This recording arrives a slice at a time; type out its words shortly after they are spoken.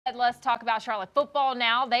Let's talk about Charlotte football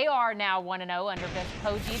now. They are now 1-0 under Biff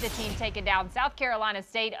Poggi. The team taking down South Carolina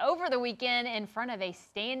State over the weekend in front of a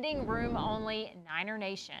standing room only Niner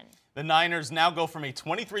Nation. The Niners now go from a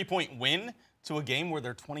 23-point win to a game where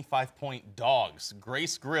they're 25-point dogs.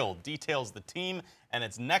 Grace Grill details the team and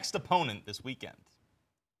its next opponent this weekend.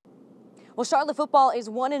 Well, Charlotte football is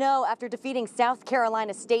 1-0 after defeating South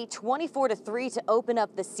Carolina State 24-3 to open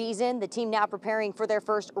up the season. The team now preparing for their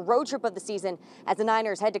first road trip of the season as the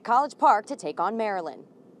Niners head to College Park to take on Maryland.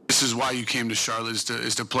 This is why you came to Charlotte,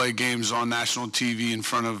 is to play games on national TV in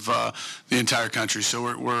front of the entire country.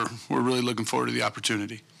 So we're really looking forward to the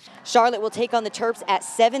opportunity. Charlotte will take on the Terps at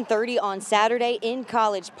 7:30 on Saturday in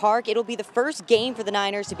College Park. It'll be the first game for the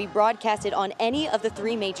Niners to be broadcasted on any of the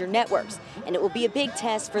three major networks, and it will be a big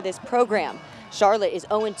test for this program. Charlotte is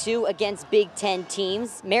 0-2 against Big Ten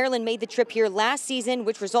teams. Maryland made the trip here last season,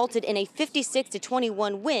 which resulted in a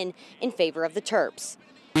 56-21 win in favor of the Terps.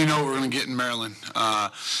 We know what we're going to get in Maryland.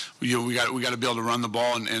 We got to be able to run the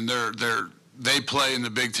ball, and they play in the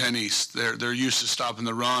Big Ten East. They're used to stopping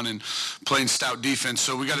the run and playing stout defense,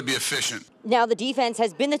 so we got to be efficient. Now, the defense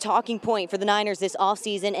has been the talking point for the Niners this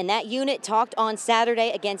offseason, and that unit talked on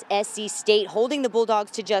Saturday against SC State, holding the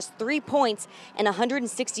Bulldogs to just 3 points and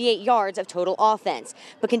 168 yards of total offense.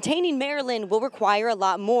 But containing Maryland will require a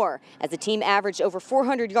lot more, as the team averaged over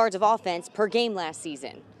 400 yards of offense per game last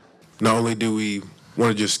season. Not only do we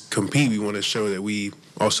want to just compete, we want to show that we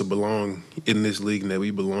also belong in this league and that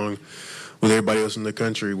we belong with everybody else in the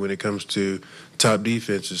country when it comes to top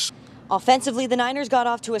defenses. Offensively, the Niners got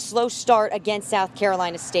off to a slow start against South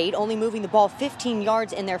Carolina State, only moving the ball 15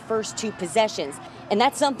 yards in their first 2 possessions. And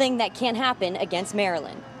that's something that can't happen against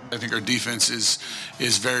Maryland. I think our defense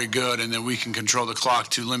is very good, and then we can control the clock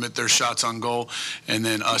to limit their shots on goal, and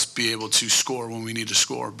then us be able to score when we need to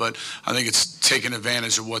score. But I think it's taking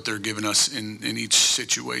advantage of what they're giving us in each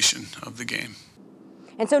situation of the game.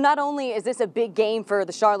 And so not only is this a big game for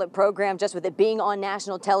the Charlotte program, just with it being on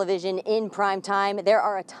national television in prime time, there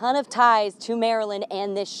are a ton of ties to Maryland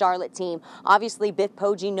and this Charlotte team. Obviously, Biff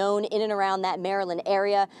Poggi known in and around that Maryland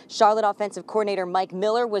area. Charlotte offensive coordinator Mike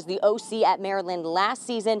Miller was the OC at Maryland last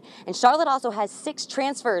season. And Charlotte also has 6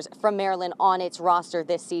 transfers from Maryland on its roster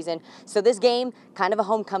this season. So this game, kind of a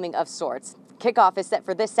homecoming of sorts. Kickoff is set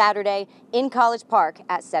for this Saturday in College Park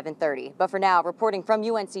at 7:30. But for now, reporting from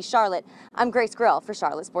UNC Charlotte, I'm Grace Grill for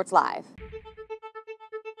Charlotte Sports Live.